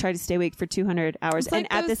tried to stay awake for 200 hours. It's like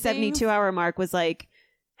and at the those things- 72-hour mark was like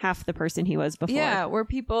half the person he was before. Yeah, where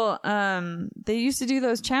people, they used to do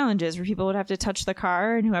those challenges where people would have to touch the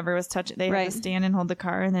car and whoever was touching, they had to stand and hold the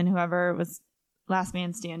car and then whoever was last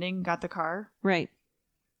man standing got the car. Right.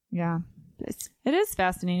 Yeah. It is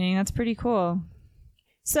fascinating. That's pretty cool.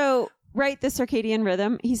 So, the circadian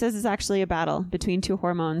rhythm, he says, is actually a battle between two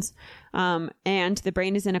hormones. And the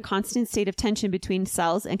brain is in a constant state of tension between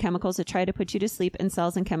cells and chemicals that try to put you to sleep and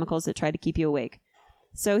cells and chemicals that try to keep you awake.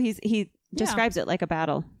 So he describes it like a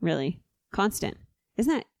battle, really. Constant.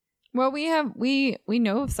 Isn't that? Well, we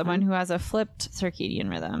know of someone who has a flipped circadian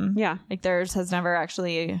rhythm. Yeah. Like theirs has never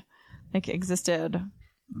actually existed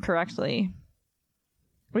correctly,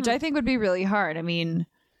 which I think would be really hard. I mean,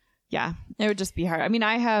 yeah, it would just be hard. I mean,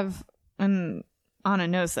 I have an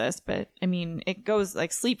anonosis, but I mean, it goes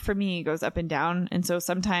sleep for me goes up and down. And so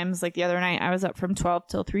sometimes the other night I was up from 12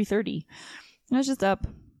 till 3:30. I was just up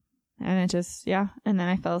and it just, yeah. And then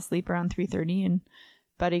I fell asleep around 3:30 and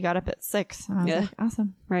Buddy got up at 6. And I was like,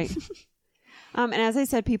 awesome. Right. And as I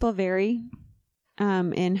said, people vary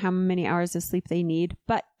in how many hours of sleep they need.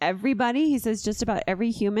 But everybody, he says, just about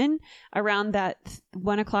every human around that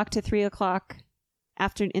 1 o'clock to 3 o'clock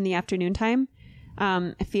in the afternoon time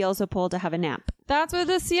feels a pull to have a nap. That's what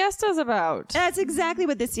the siesta is about. That's exactly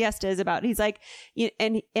what the siesta is about. He's like,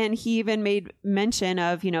 and he even made mention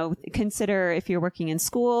of, consider if you're working in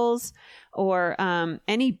schools or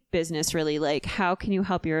any business, really, like how can you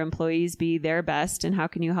help your employees be their best and how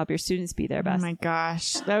can you help your students be their best? Oh my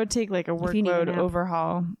gosh, that would take like a workload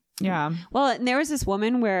overhaul. Yeah. Well, and there was this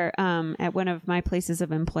woman where at one of my places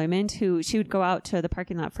of employment who she would go out to the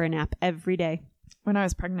parking lot for a nap every day. When I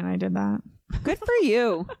was pregnant, I did that. Good for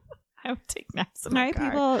you. I would take naps in my car.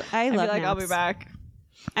 People, I'd love like, naps. I'll be back.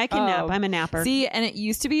 I can nap. I'm a napper. See, and it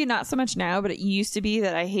used to be, not so much now, but it used to be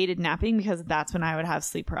that I hated napping because that's when I would have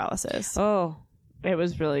sleep paralysis. Oh. It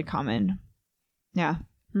was really common. Yeah.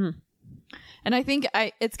 And I think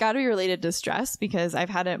it's got to be related to stress because I've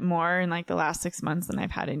had it more in like the last 6 months than I've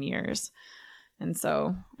had in years. And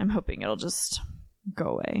so I'm hoping it'll just go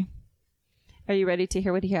away. Are you ready to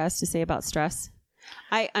hear what he has to say about stress?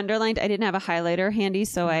 I didn't have a highlighter handy,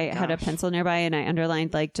 so I had a pencil nearby and I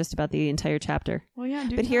underlined like just about the entire chapter. Well, yeah.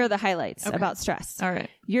 But here are the highlights about stress. All right.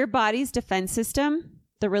 Your body's defense system,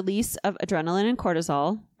 the release of adrenaline and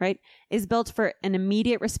cortisol, right, is built for an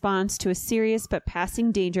immediate response to a serious but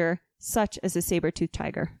passing danger, such as a saber-toothed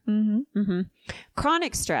tiger.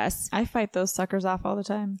 Chronic stress. I fight those suckers off all the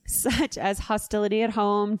time. Such as hostility at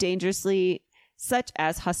home, dangerously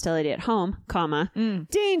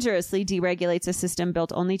deregulates a system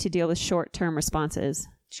built only to deal with short-term responses.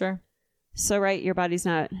 Sure. So, right, your body's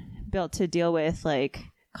not built to deal with like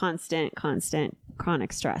constant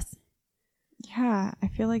chronic stress. Yeah, I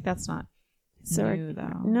feel like that's not new,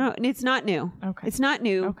 though. No, it's not new. Okay. It's not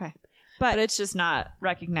new. Okay. But it's just not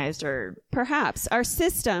recognized or... Perhaps. Our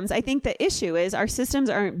systems, I think the issue is our systems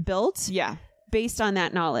aren't built based on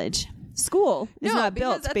that knowledge. School is not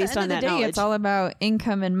built based on that knowledge. It's all about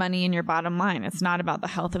income and money in your bottom line. It's not about the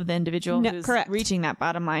health of the individual who's reaching that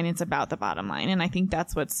bottom line. It's about the bottom line. And I think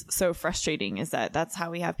that's what's so frustrating is that that's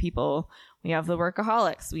how we have people. We have the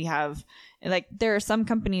workaholics. We have like there are some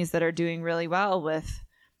companies that are doing really well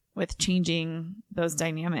with changing those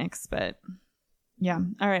dynamics. But yeah.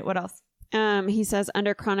 All right. What else? He says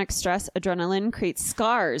under chronic stress, adrenaline creates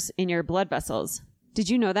scars in your blood vessels. Did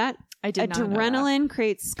you know that? I did not know that. Adrenaline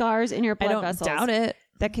creates scars in your blood vessels. I don't doubt it.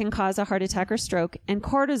 That can cause a heart attack or stroke. And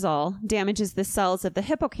cortisol damages the cells of the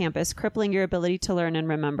hippocampus, crippling your ability to learn and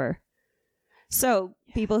remember. So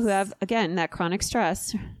people who have, again, that chronic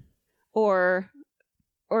stress or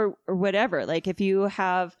whatever, like if you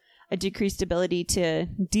have a decreased ability to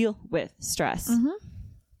deal with stress,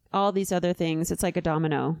 all these other things, it's like a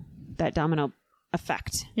domino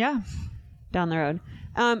effect. Yeah. Down the road.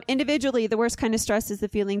 Individually, the worst kind of stress is the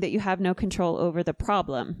feeling that you have no control over the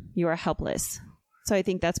problem. You are helpless. So I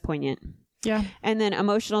think that's poignant. Yeah. And then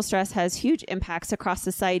emotional stress has huge impacts across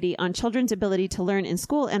society on children's ability to learn in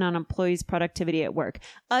school and on employees' productivity at work.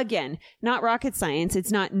 Again, not rocket science.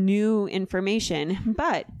 It's not new information.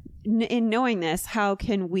 But in knowing this, how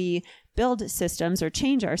can we build systems or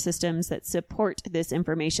change our systems that support this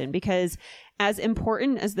information? Because as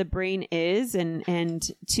important as the brain is and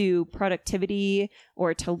to productivity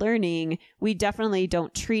or to learning, we definitely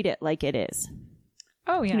don't treat it like it is.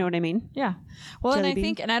 Oh, yeah. You know what I mean? Yeah. Well, and I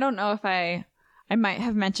think, and I don't know if I might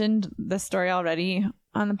have mentioned this story already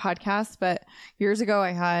on the podcast, but years ago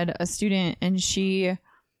I had a student and she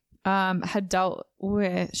had dealt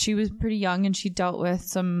with, she was pretty young and she dealt with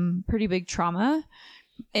some pretty big trauma.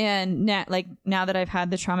 And now that I've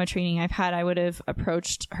had the trauma training I would have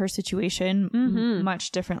approached her situation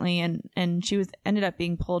much differently. And she ended up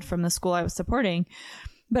being pulled from the school I was supporting.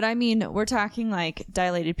 But I mean, we're talking like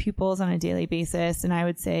dilated pupils on a daily basis. And I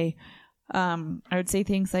would say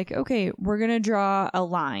things like, okay, we're going to draw a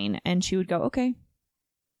line. And she would go, okay.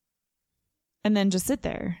 And then just sit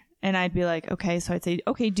there. And I'd be like, okay. So I'd say,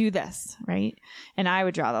 okay, do this. Right. And I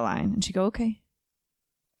would draw the line and she'd go, okay.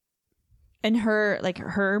 And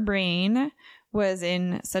her brain was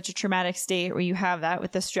in such a traumatic state where you have that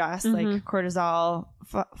with the stress, like cortisol,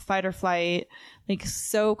 fight or flight, like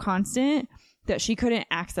so constant that she couldn't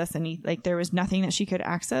access there was nothing that she could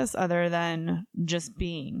access other than just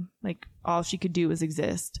being. Like all she could do was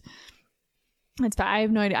exist. I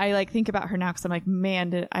have no idea. I think about her now because I'm like,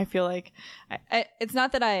 man, I feel like it's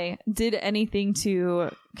not that I did anything to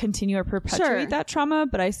continue or perpetuate that trauma,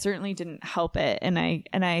 but I certainly didn't help it. And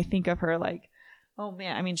I think of her like, oh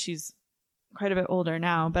man, I mean, she's quite a bit older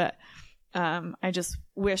now, but I just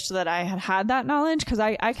wish that I had that knowledge because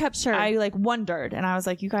I wondered and I was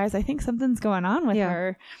like, you guys, I think something's going on with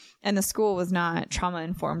her. And the school was not trauma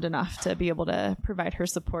informed enough to be able to provide her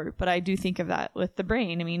support. But I do think of that with the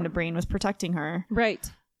brain. I mean, the brain was protecting her. Right.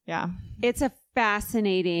 Yeah. It's a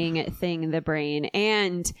fascinating thing, the brain,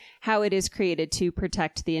 and how it is created to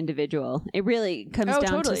protect the individual. It really comes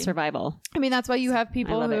down to survival. I mean, that's why you have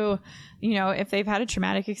people who, you know, if they've had a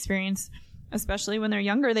traumatic experience, especially when they're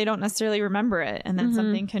younger, they don't necessarily remember it. And then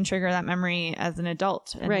something can trigger that memory as an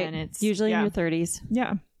adult. And then it's usually in your 30s.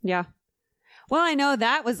 Yeah. Yeah. Well, I know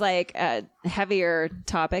that was like a heavier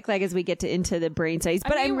topic, like as we get into the brain studies,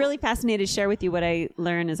 but I'm really fascinated to share with you what I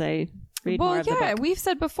learn as I read more of the book. We've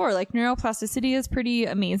said before, like neuroplasticity is pretty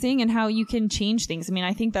amazing and how you can change things. I mean,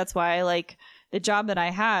 I think that's why like the job that I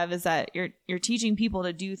have is that you're teaching people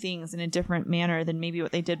to do things in a different manner than maybe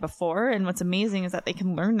what they did before. And what's amazing is that they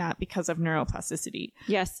can learn that because of neuroplasticity.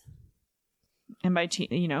 Yes. And by,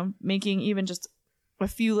 you know, making even just a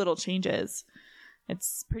few little changes,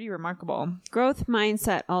 it's pretty remarkable. Growth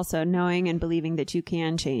mindset also, knowing and believing that you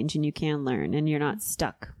can change and you can learn and you're not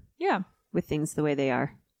stuck with things the way they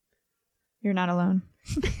are. You're not alone.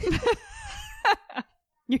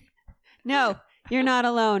 No, you're not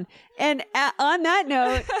alone. And on that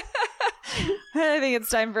note, I think it's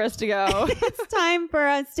time for us to go. It's time for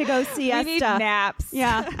us to go siesta. We need naps.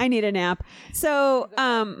 Yeah, I need a nap. So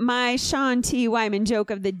my Sean T. Wyman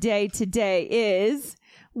joke of the day today is,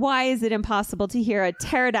 why is it impossible to hear a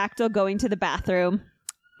pterodactyl going to the bathroom?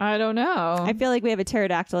 I don't know. I feel like we have a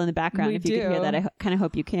pterodactyl in the background. If you can hear that, I kind of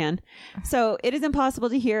hope you can. So it is impossible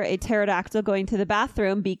to hear a pterodactyl going to the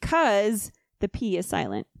bathroom because the P is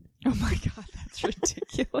silent. Oh my God, that's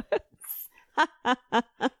ridiculous.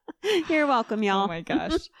 You're welcome, y'all. Oh my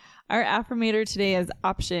gosh. Our affirmator today is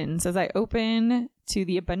options. As I open to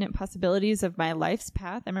the abundant possibilities of my life's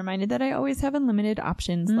path, I'm reminded that I always have unlimited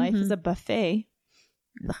options. Life is a buffet.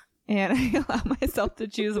 And I allow myself to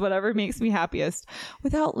choose whatever makes me happiest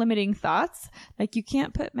without limiting thoughts. Like you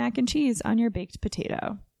can't put mac and cheese on your baked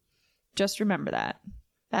potato. Just remember that.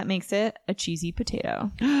 That makes it a cheesy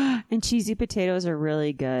potato. And cheesy potatoes are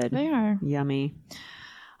really good. They are. Yummy.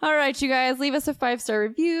 All right, you guys, leave us a 5-star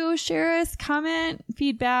review, share us, comment,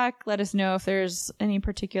 feedback. Let us know if there's any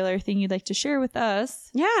particular thing you'd like to share with us.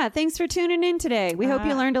 Yeah, thanks for tuning in today. We hope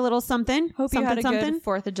you learned a little something. Hope you had a good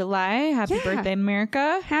 4th of July. Happy birthday,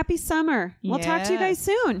 America. Happy summer. We'll talk to you guys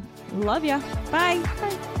soon. Love ya. Bye.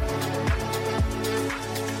 Bye.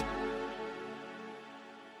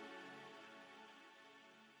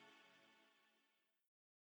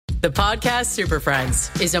 The Podcast Super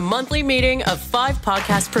Friends is a monthly meeting of 5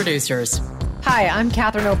 podcast producers. Hi, I'm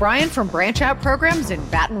Katherine O'Brien from Branch Out Programs in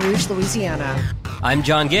Baton Rouge, Louisiana. I'm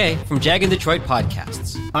John Gay from Jag and Detroit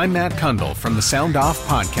Podcasts. I'm Matt Kundle from the Sound Off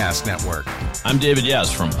Podcast Network. I'm David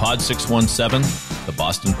Yaz from Pod 617, the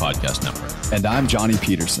Boston Podcast Network. And I'm Johnny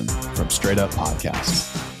Peterson from Straight Up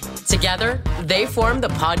Podcasts. Together, they form the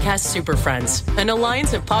Podcast Super Friends, an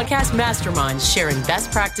alliance of podcast masterminds sharing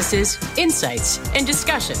best practices, insights, and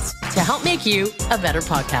discussions to help make you a better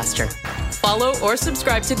podcaster. Follow or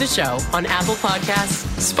subscribe to the show on Apple Podcasts,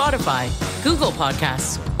 Spotify, Google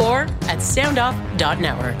Podcasts, or at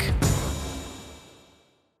soundoff.network.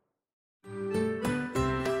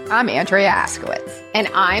 I'm Andrea Askowitz. And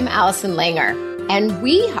I'm Allison Langer. And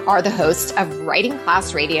we are the hosts of Writing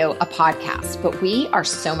Class Radio, a podcast, but we are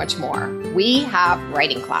so much more. We have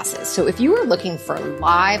writing classes. So if you are looking for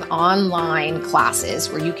live online classes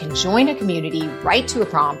where you can join a community, write to a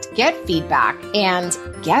prompt, get feedback, and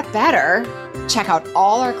get better, check out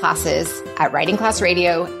all our classes at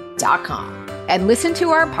writingclassradio.com. And listen to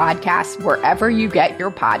our podcast wherever you get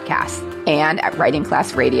your podcasts and at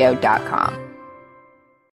writingclassradio.com.